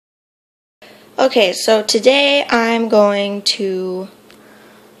Okay, so today I'm going to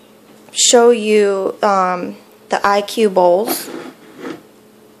show you the Aikiou bowls.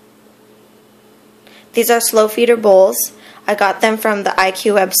 These are slow feeder bowls. I got them from the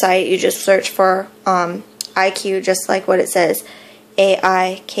Aikiou website. You just search for Aikiou, just like what it says,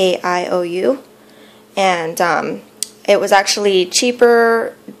 A-I-K-I-O-U. And it was actually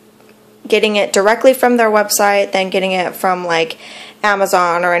cheaper getting it directly from their website than getting it from like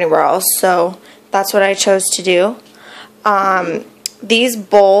Amazon or anywhere else. So that's what I chose to do. These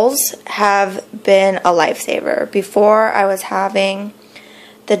bowls have been a lifesaver. Before, I was having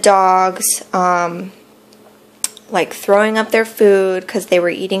the dogs like throwing up their food because they were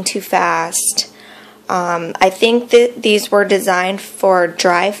eating too fast. I think that these were designed for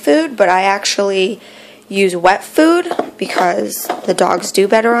dry food, but I actually use wet food because the dogs do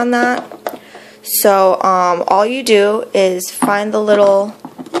better on that. So all you do is find the little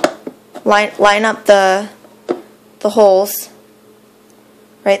line up the holes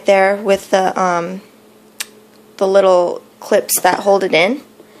right there with the little clips that hold it in.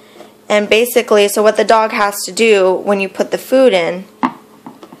 And basically, so what the dog has to do when you put the food in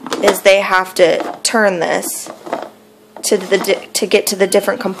is they have to turn this to get to the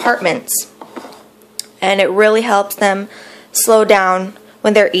different compartments. And it really helps them slow down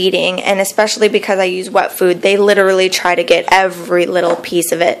when they're eating, and especially because I use wet food, they literally try to get every little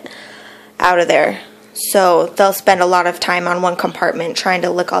piece of it out of there. So they'll spend a lot of time on one compartment trying to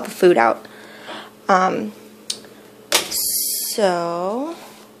lick all the food out. So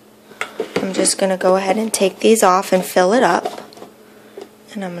I'm just going to go ahead and take these off and fill it up.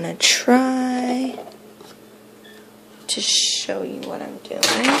 And I'm going to try to show you what I'm doing.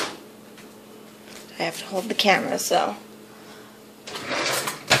 I have to hold the camera, so.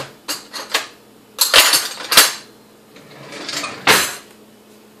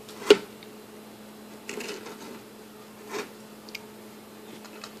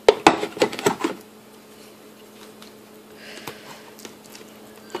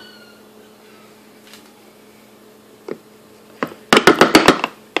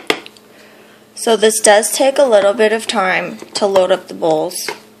 So this does take a little bit of time to load up the bowls,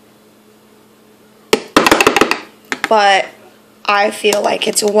 but I feel like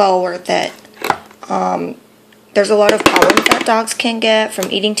it's well worth it. There's a lot of problems that dogs can get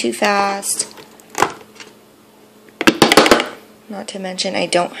from eating too fast. Not to mention, I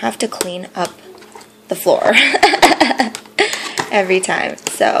don't have to clean up the floor every time.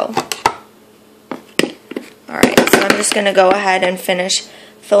 So, alright, so I'm just going to go ahead and finish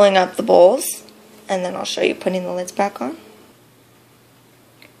filling up the bowls, and then I'll show you putting the lids back on.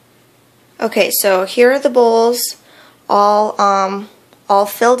 Okay, so here are the bowls all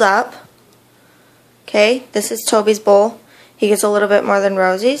filled up. Okay, this is Toby's bowl. He gets a little bit more than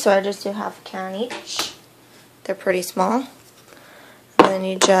Rosie, so I just do half a can each. They're pretty small. And then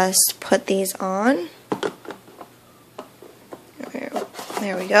you just put these on.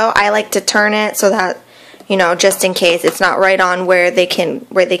 There we go. I like to turn it so that, you know, just in case it's not right on where they can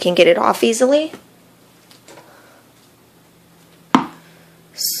get it off easily.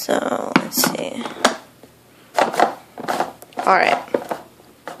 So let's see. Alright.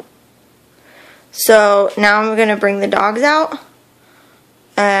 So now I'm going to bring the dogs out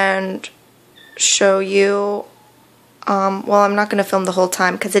and show you, well, I'm not going to film the whole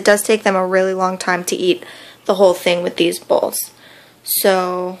time because it does take them a really long time to eat the whole thing with these bowls.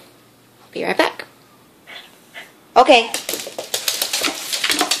 So, I'll be right back. Okay.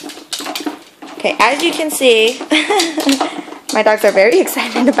 Okay, as you can see, my dogs are very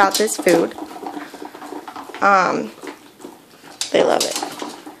excited about this food. They love it.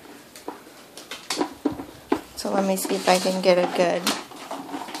 So let me see if I can get a good...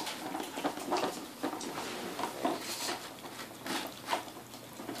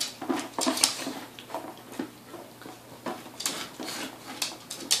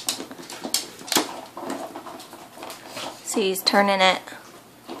 See, he's turning it.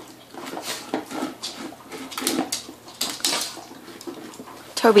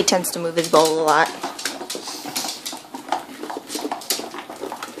 Toby tends to move his bowl a lot.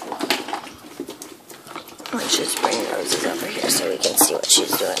 Let's just bring Roses over here so we can see what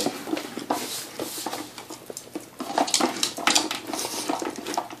she's doing.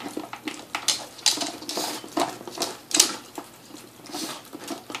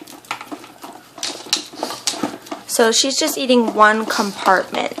 So she's just eating one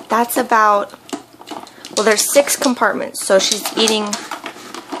compartment. That's about, well, there's 6 compartments, so she's eating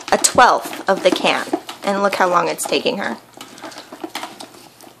a 1/12 of the can. And look how long it's taking her.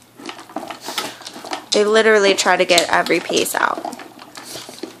 They literally try to get every piece out.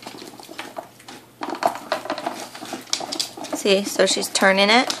 See, so she's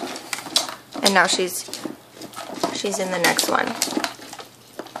turning it, and now she's in the next one.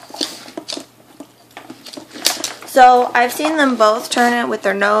 So I've seen them both turn it with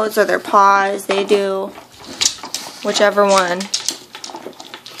their nose or their paws. They do whichever one.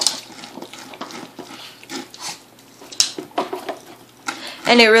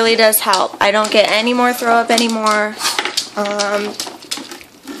 And it really does help. I don't get any more throw up anymore.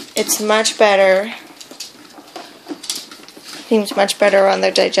 It's much better. Seems much better on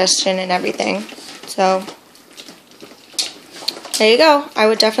their digestion and everything. So there you go. I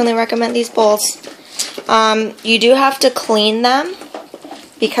would definitely recommend these bowls. You do have to clean them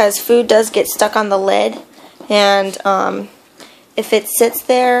because food does get stuck on the lid, and if it sits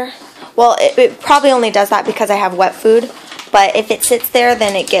there, well, it probably only does that because I have wet food. But if it sits there,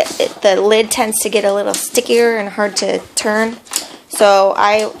 then the lid tends to get a little stickier and hard to turn. So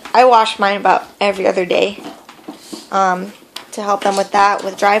I wash mine about every other day to help them with that.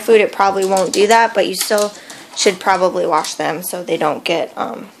 With dry food, it probably won't do that, but you still should probably wash them so they don't get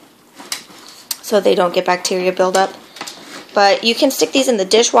bacteria buildup. But you can stick these in the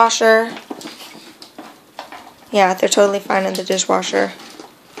dishwasher. Yeah, they're totally fine in the dishwasher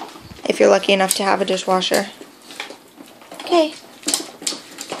if you're lucky enough to have a dishwasher. Okay.